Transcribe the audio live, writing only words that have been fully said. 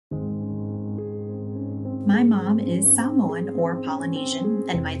My mom is Samoan or Polynesian,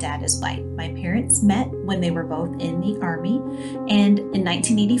 and my dad is white. My parents met when they were both in the Army, and in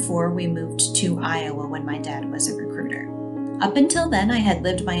 1984, we moved to Iowa when my dad was a recruiter. Up until then, I had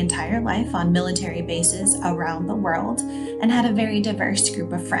lived my entire life on military bases around the world and had a very diverse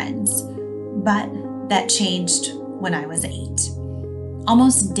group of friends. But that changed when I was 8.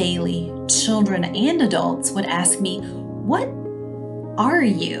 Almost daily, children and adults would ask me, "What are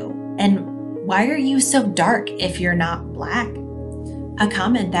you? And why are you so dark if you're not Black?" A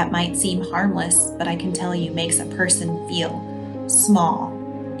comment that might seem harmless, but I can tell you makes a person feel small,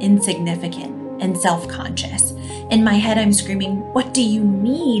 insignificant, and self-conscious. In my head, I'm screaming, "What do you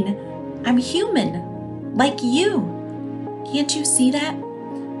mean? I'm human, like you. Can't you see that?"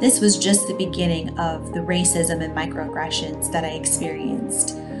 This was just the beginning of the racism and microaggressions that I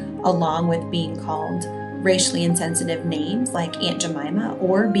experienced, along with being called racially insensitive names like Aunt Jemima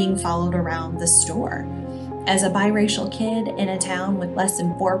or being followed around the store. As a biracial kid in a town with less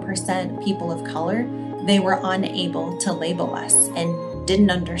than 4% people of color, they were unable to label us and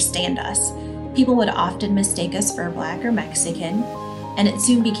didn't understand us. People would often mistake us for Black or Mexican, and it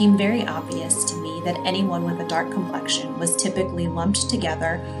soon became very obvious to me that anyone with a dark complexion was typically lumped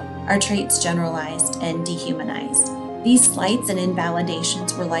together, our traits generalized and dehumanized. These slights and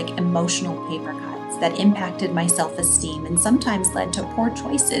invalidations were like emotional paper cuts that impacted my self-esteem and sometimes led to poor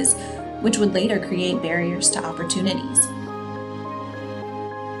choices, which would later create barriers to opportunities.